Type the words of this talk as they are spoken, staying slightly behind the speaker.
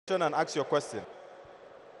Turn and ask your question.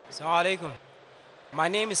 Assalamu alaikum. My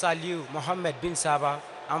name is Aliu Mohammed bin Saba.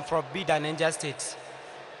 I'm from Bida, Niger State.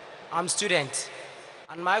 I'm student.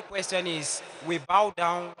 And my question is, we bow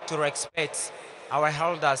down to respect our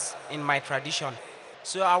elders in my tradition.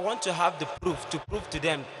 So I want to have the proof to prove to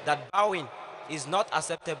them that bowing is not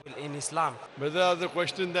acceptable in Islam. Whether the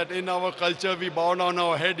question that in our culture we bow down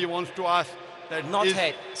our head, he wants to ask that Not is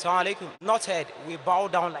head. Assalamu alaikum. Not head. We bow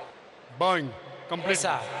down like. bowing, completely, Yes,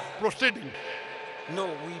 sir. prostrating, No,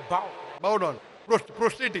 we bow. bow down,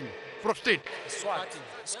 prostrating, prostrate. Squatting.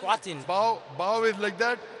 Squatting. Bow is like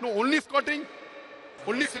that. No, only squatting,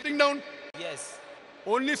 only sitting down. Yes.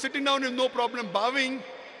 Only sitting down is no problem. Bowing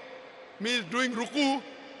means doing ruku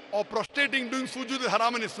or prostrating, doing sujood is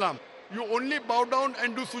haram in Islam. You only bow down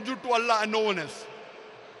and do sujood to Allah and no one else.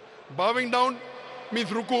 Bowing down means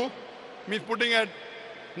ruku, means putting at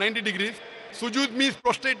 90 degrees. Sujood means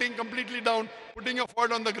prostrating completely down, putting your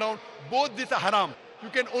forehead on the ground. Both these are haram. You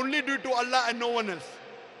can only do it to Allah and no one else.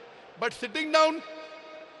 But sitting down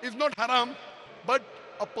is not haram, but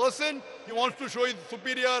a person, he wants to show he's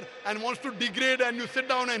superior and wants to degrade, and you sit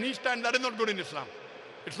down and he stand, that is not good in Islam.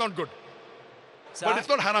 It's not good. Sir? But it's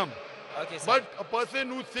not haram. Okay, sir. But a person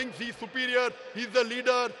who thinks he's superior, he's the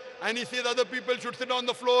leader, and he says other people should sit on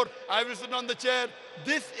the floor, I will sit on the chair,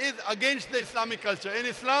 this is against the Islamic culture. In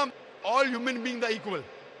Islam, all human beings are equal.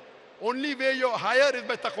 Only way you're higher is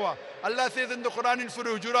by taqwa. Allah says in the Quran in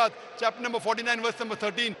Surah Hujurat, chapter number 49, verse number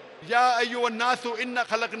 13, Ya ayyuhan nasu inna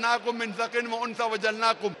khalaqnakum min zakin wa unsa wa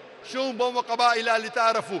jalnakum shu'uban wa qaba'ila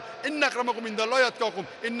lita'arafu inna akramakum indallahi atqakum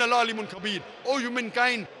inna Allaha alimun khabir. O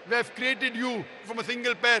humankind, we have created you from a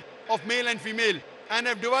single pair of male and female and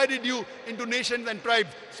have divided you into nations and tribes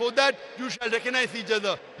so that you shall recognize each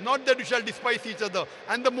other, not that you shall despise each other.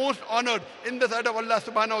 And the most honored in the sight of Allah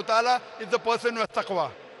subhanahu wa ta'ala is the person who has taqwa.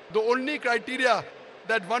 The only criteria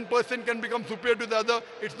that one person can become superior to the other,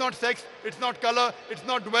 it's not sex, it's not color, it's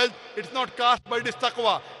not wealth, it's not caste, but it is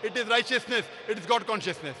taqwa. It is righteousness, it is God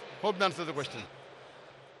consciousness. Hope that answers the question.